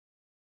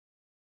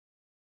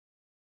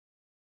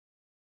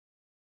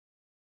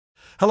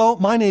Hello,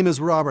 my name is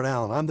Robert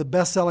Allen. I'm the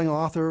best-selling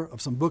author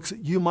of some books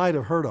that you might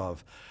have heard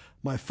of.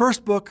 My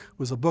first book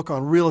was a book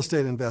on real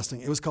estate investing.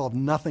 It was called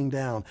Nothing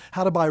Down,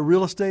 How to Buy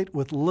Real Estate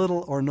with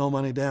Little or No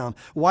Money Down.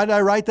 Why did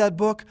I write that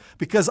book?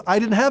 Because I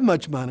didn't have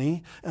much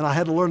money and I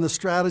had to learn the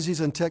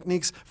strategies and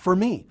techniques for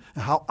me,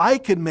 how I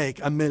could make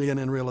 $1 million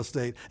in real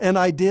estate. And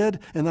I did,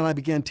 and then I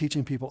began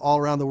teaching people all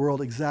around the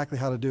world exactly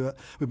how to do it.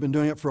 We've been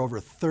doing it for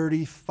over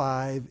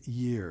 35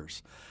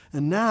 years.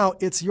 And now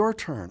it's your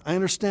turn. I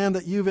understand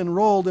that you've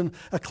enrolled in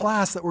a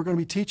class that we're going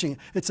to be teaching.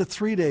 It's a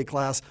 3-day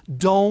class.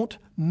 Don't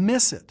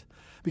miss it,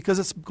 because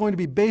it's going to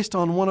be based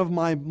on one of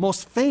my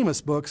most famous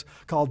books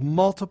called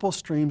Multiple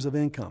Streams of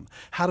Income,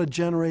 How to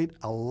Generate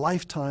a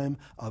Lifetime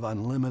of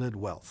Unlimited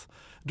Wealth.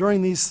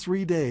 During these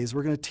 3 days,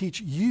 we're going to teach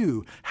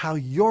you how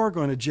you're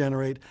going to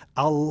generate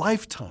a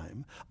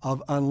lifetime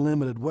of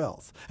unlimited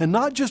wealth. And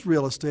not just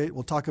real estate.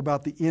 We'll talk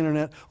about the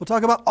internet. We'll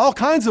talk about all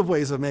kinds of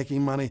ways of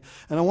making money.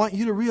 And I want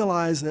you to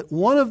realize that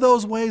one of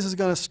those ways is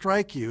going to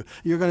strike you.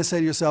 You're going to say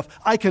to yourself,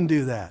 I can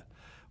do that.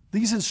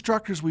 These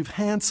instructors we've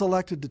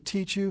hand-selected to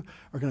teach you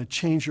are going to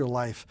change your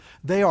life.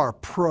 They are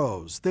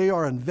pros. They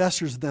are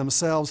investors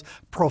themselves,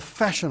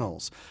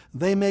 professionals.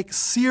 They make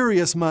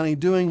serious money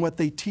doing what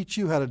they teach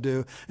you how to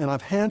do, and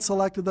I've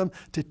hand-selected them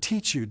to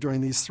teach you during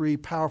these 3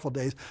 powerful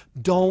days.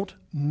 Don't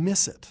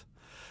miss it.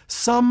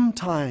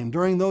 Sometime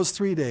during those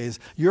 3 days,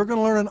 you're going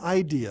to learn an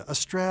idea, a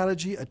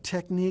strategy, a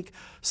technique.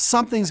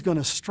 Something's going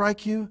to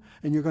strike you,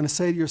 and you're going to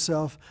say to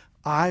yourself,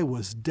 I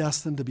was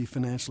destined to be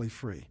financially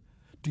free.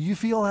 Do you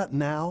feel that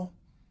now?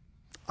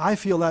 I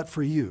feel that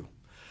for you.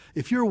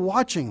 If you're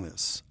watching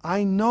this,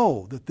 I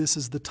know that this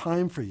is the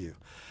time for you.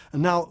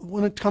 And now,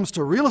 when it comes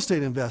to real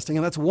estate investing,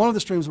 and that's one of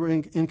the streams of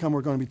income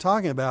we're going to be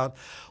talking about,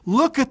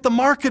 look at the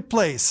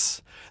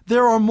marketplace.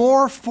 There are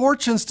more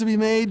fortunes to be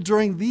made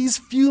during these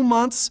few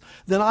months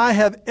than I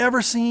have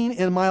ever seen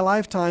in my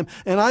lifetime,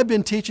 and I've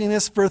been teaching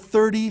this for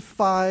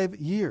 35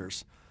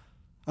 years.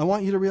 I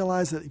want you to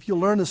realize that if you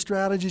learn the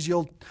strategies,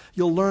 you'll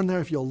learn there.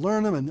 If you'll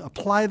learn them and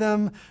apply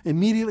them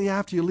immediately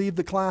after you leave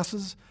the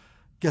classes,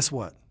 guess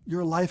what?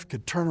 Your life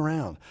could turn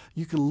around.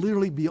 You could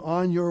literally be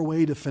on your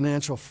way to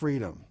financial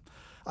freedom.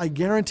 I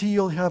guarantee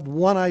you'll have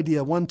one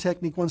idea, one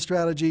technique, one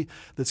strategy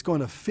that's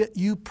going to fit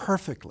you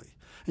perfectly.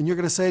 And you're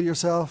going to say to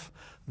yourself,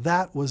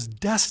 that was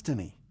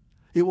destiny.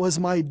 It was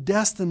my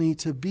destiny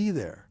to be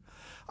there.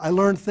 I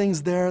learned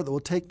things there that will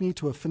take me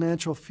to a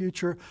financial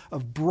future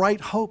of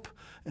bright hope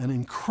and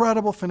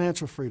incredible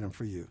financial freedom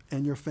for you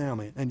and your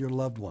family and your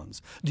loved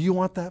ones. Do you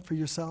want that for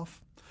yourself?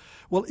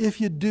 Well,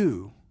 if you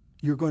do,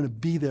 you're going to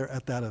be there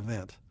at that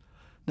event.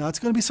 Now, it's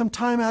going to be some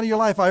time out of your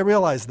life. I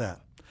realize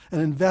that.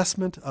 An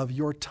investment of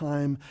your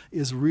time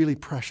is really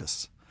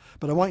precious.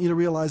 But I want you to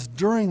realize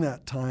during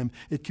that time,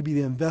 it could be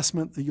the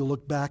investment that you'll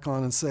look back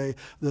on and say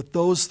that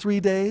those 3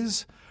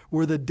 days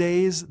were the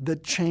days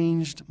that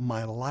changed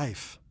my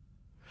life.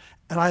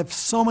 And I have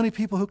so many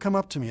people who come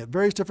up to me at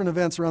various different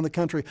events around the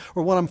country,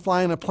 or when I'm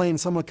flying a plane,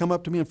 someone will come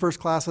up to me in first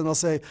class and they'll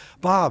say,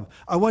 Bob,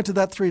 I went to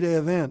that 3-day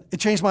event. It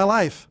changed my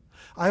life.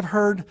 I've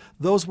heard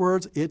those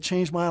words, it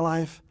changed my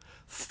life,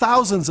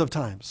 thousands of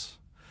times.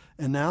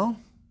 And now,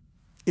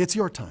 it's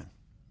your time.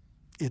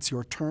 It's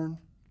your turn.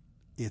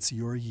 It's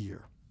your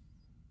year.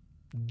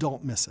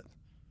 Don't miss it.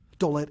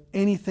 Don't let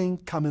anything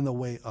come in the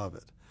way of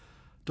it.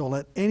 Don't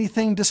let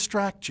anything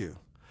distract you.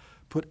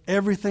 Put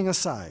everything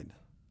aside.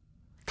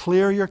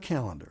 Clear your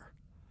calendar.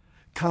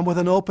 Come with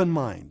an open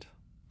mind.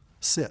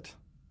 Sit,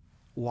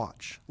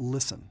 watch,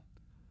 listen.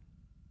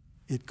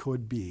 It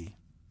could be,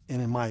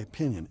 and in my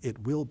opinion, it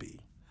will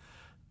be,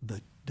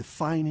 the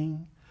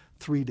defining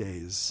 3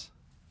 days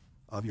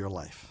of your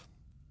life.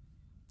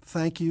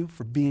 Thank you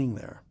for being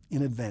there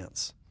in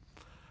advance.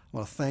 I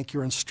want to thank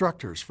your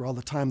instructors for all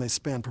the time they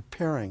spend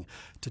preparing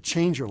to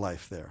change your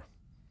life there.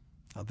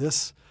 Now,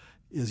 this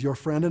is your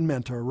friend and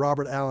mentor,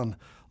 Robert Allen,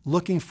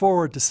 looking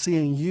forward to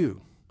seeing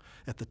you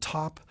at the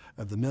top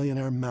of the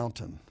Millionaire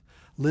Mountain,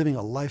 living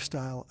a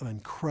lifestyle of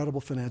incredible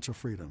financial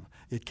freedom.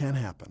 It can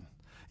happen,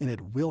 and it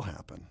will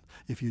happen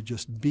if you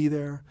just be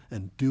there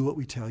and do what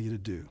we tell you to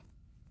do.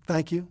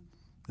 Thank you.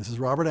 This is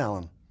Robert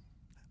Allen,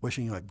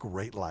 wishing you a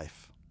great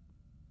life.